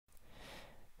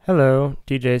Hello,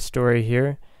 DJ Story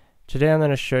here. Today I'm going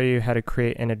to show you how to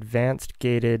create an advanced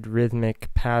gated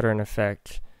rhythmic pattern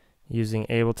effect using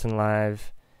Ableton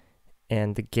Live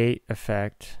and the gate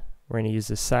effect. We're going to use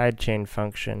the sidechain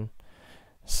function.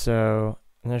 So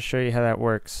I'm going to show you how that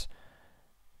works.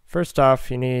 First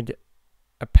off, you need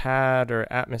a pad or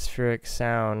atmospheric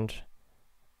sound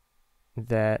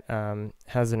that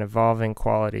has an evolving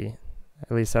quality.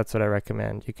 At least that's what I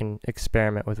recommend. You can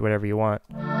experiment with whatever you want.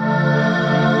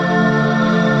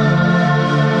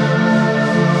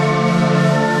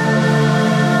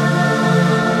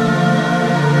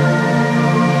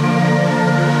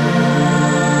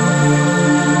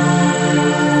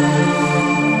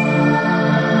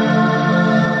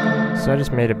 So I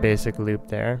just made a basic loop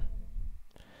there.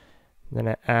 Then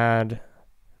I add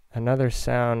another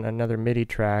sound, another MIDI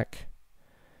track,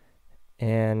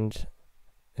 and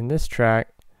in this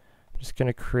track I'm just going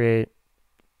to create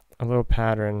a little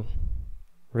pattern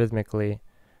rhythmically.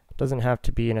 It doesn't have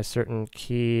to be in a certain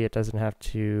key, it doesn't have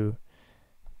to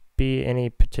be any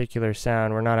particular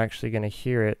sound. We're not actually going to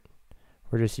hear it,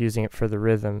 we're just using it for the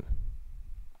rhythm.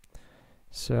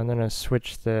 So I'm going to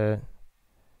switch the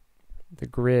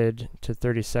grid to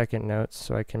 30-second notes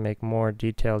so I can make more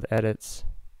detailed edits.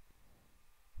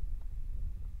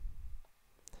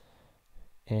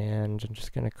 And I'm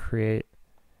just going to create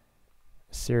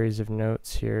a series of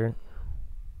notes here.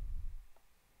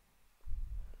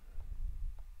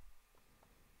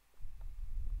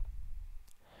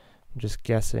 I'm just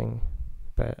guessing,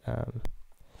 but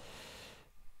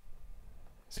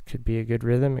this could be a good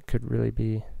rhythm, it could really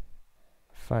be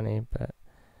funny, but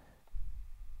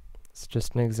it's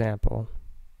just an example.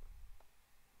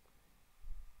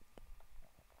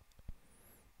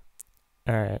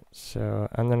 Alright, so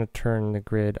I'm going to turn the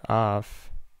grid off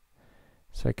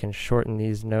so I can shorten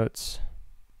these notes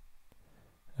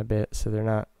a bit so they're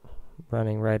not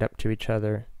running right up to each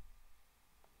other.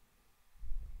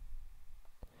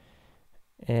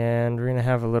 And we're going to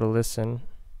have a little listen.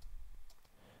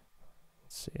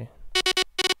 Let's see.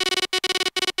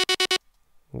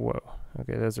 Whoa,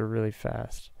 okay, those are really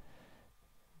fast.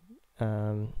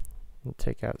 I'll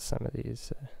take out some of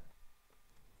these.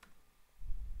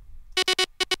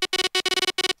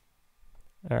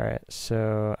 Alright,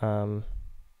 so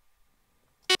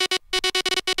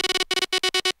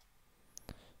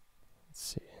let's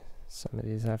see, some of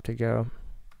these have to go.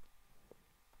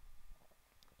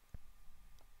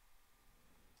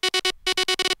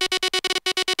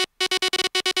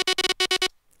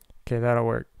 Okay, that'll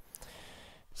work.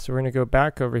 So we're going to go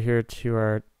back over here to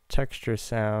our texture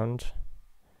sound.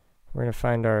 We're going to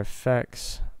find our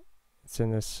effects. It's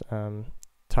in this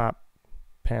top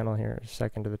panel here,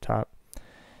 second to the top.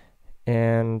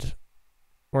 And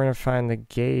we're going to find the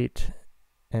gate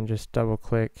and just double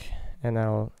click and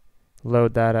that'll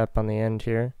load that up on the end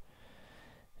here.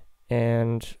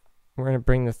 And we're going to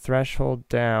bring the threshold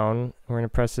down. We're going to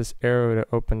press this arrow to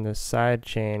open the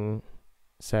sidechain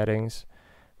settings.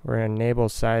 We're going to enable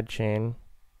sidechain.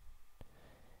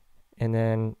 And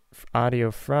then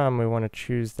audio from, we want to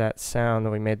choose that sound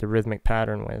that we made the rhythmic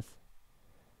pattern with.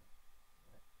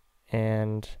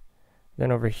 And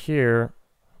then over here,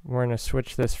 we're going to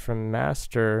switch this from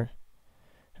master.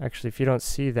 Actually, if you don't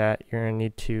see that, you're going to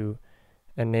need to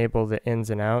enable the ins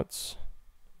and outs.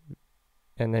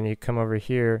 And then you come over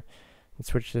here and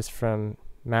switch this from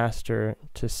master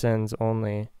to sends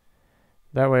only.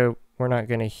 That way, we're not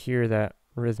going to hear that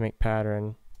rhythmic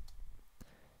pattern,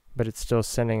 but it's still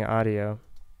sending audio.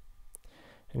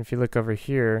 And if you look over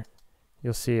here,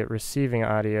 you'll see it receiving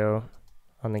audio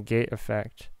on the gate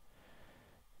effect.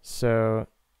 So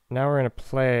now we're going to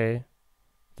play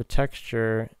the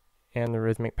texture and the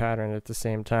rhythmic pattern at the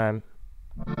same time.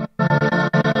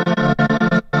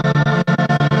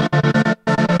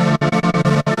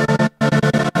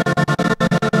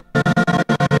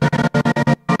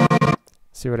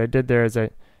 See, what I did there is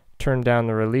I turned down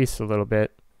the release a little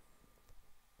bit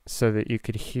so that you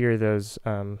could hear those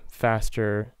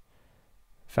faster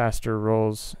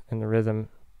rolls in the rhythm,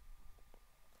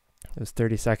 those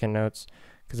 30-second notes.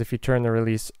 Because if you turn the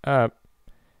release up,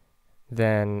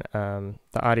 then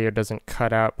the audio doesn't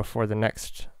cut out before the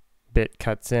next bit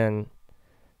cuts in,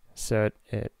 so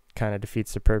it kind of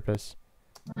defeats the purpose.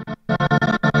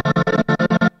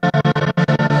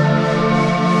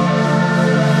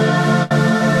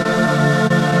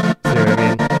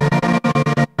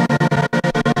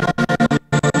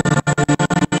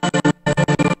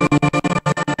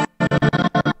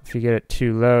 If you get it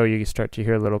too low, you start to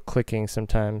hear a little clicking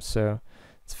sometimes, so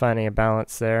it's finding a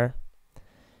balance there.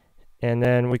 And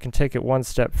then we can take it one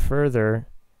step further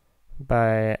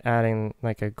by adding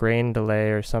like a grain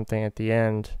delay or something at the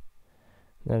end.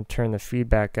 Then turn the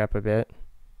feedback up a bit.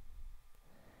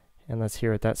 And let's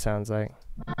hear what that sounds like.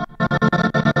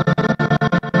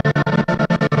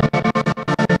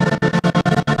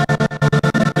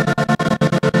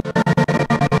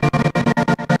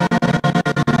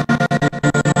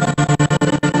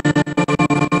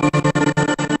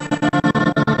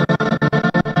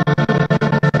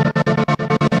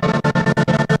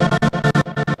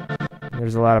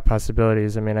 There's a lot of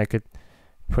possibilities. I mean, I could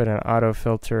put an auto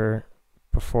filter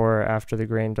before or after the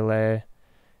grain delay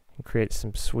and create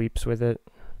some sweeps with it.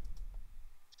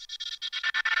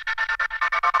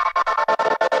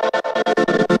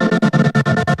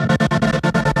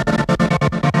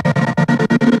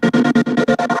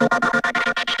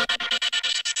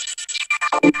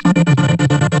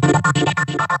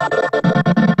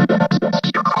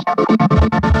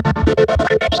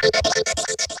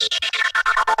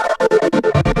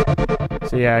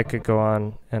 So yeah, I could go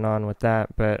on and on with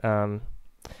that, but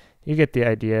you get the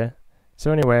idea.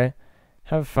 So anyway,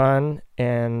 have fun,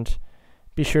 and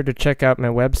be sure to check out my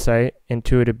website,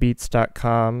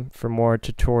 intuitivebeats.com, for more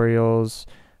tutorials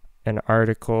and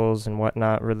articles and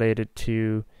whatnot related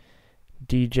to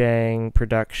DJing,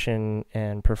 production,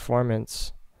 and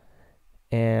performance.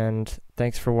 And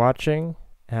thanks for watching.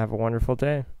 Have a wonderful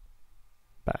day.